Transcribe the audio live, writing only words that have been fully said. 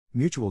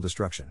Mutual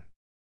destruction.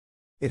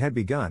 It had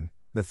begun,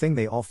 the thing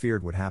they all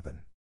feared would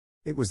happen.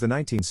 It was the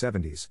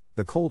 1970s,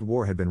 the Cold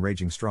War had been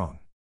raging strong.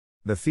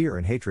 The fear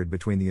and hatred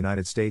between the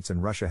United States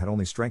and Russia had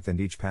only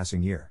strengthened each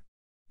passing year.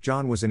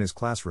 John was in his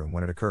classroom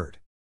when it occurred.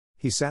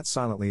 He sat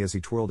silently as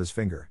he twirled his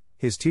finger,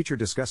 his teacher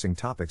discussing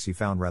topics he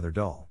found rather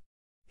dull.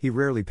 He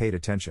rarely paid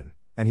attention,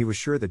 and he was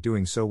sure that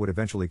doing so would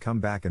eventually come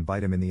back and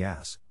bite him in the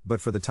ass, but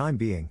for the time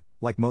being,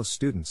 like most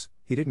students,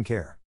 he didn't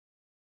care.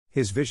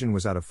 His vision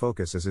was out of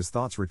focus as his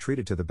thoughts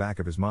retreated to the back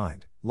of his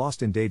mind,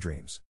 lost in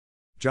daydreams.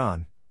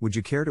 John, would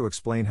you care to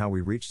explain how we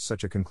reached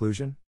such a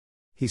conclusion?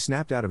 He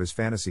snapped out of his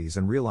fantasies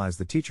and realized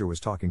the teacher was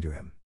talking to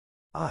him.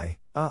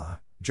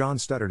 John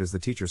stuttered as the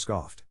teacher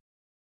scoffed.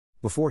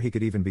 Before he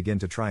could even begin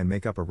to try and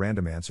make up a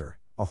random answer,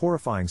 a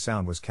horrifying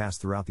sound was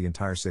cast throughout the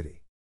entire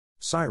city.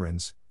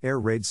 Sirens, air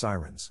raid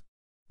sirens.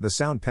 The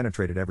sound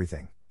penetrated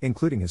everything,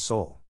 including his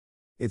soul.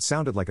 It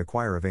sounded like a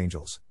choir of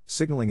angels,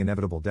 signaling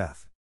inevitable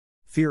death.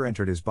 Fear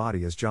entered his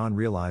body as John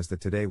realized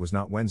that today was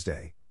not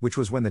Wednesday, which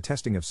was when the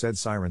testing of said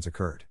sirens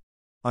occurred.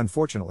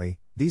 Unfortunately,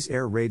 these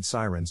air raid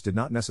sirens did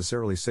not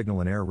necessarily signal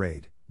an air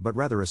raid, but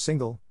rather a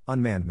single,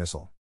 unmanned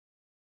missile.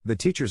 The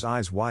teacher's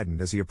eyes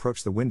widened as he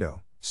approached the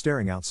window,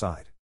 staring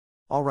outside.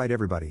 "All right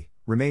everybody,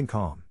 remain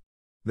calm,"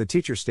 the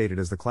teacher stated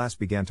as the class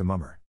began to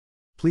murmur.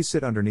 "Please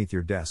sit underneath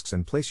your desks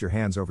and place your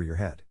hands over your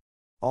head."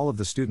 All of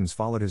the students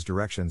followed his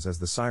directions as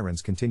the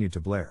sirens continued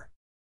to blare.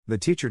 The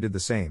teacher did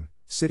the same,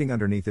 sitting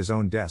underneath his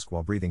own desk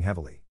while breathing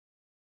heavily.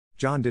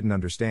 John didn't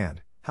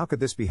understand, how could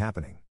this be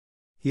happening?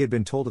 He had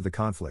been told of the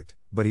conflict,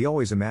 but he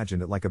always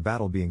imagined it like a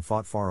battle being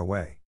fought far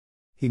away.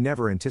 He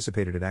never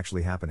anticipated it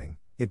actually happening,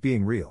 it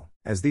being real.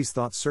 As these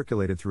thoughts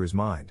circulated through his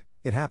mind,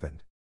 it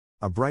happened.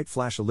 A bright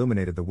flash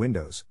illuminated the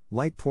windows,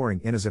 light pouring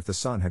in as if the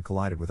sun had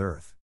collided with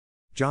Earth.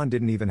 John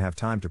didn't even have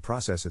time to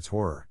process its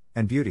horror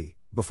and beauty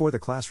before the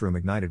classroom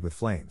ignited with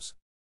flames.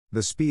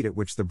 The speed at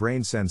which the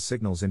brain sends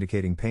signals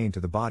indicating pain to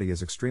the body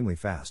is extremely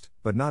fast,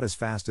 but not as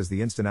fast as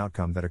the instant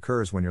outcome that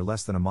occurs when you're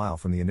less than a mile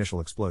from the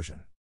initial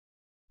explosion.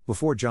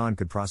 Before John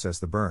could process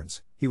the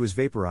burns, he was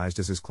vaporized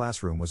as his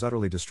classroom was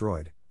utterly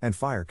destroyed, and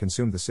fire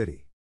consumed the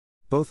city.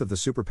 Both of the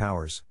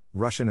superpowers,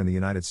 Russian and the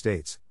United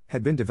States,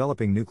 had been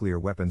developing nuclear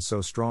weapons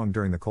so strong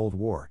during the Cold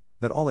War,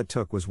 that all it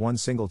took was one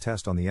single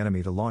test on the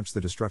enemy to launch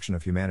the destruction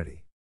of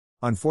humanity.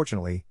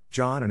 Unfortunately,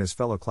 John and his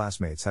fellow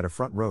classmates had a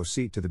front row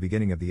seat to the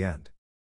beginning of the end.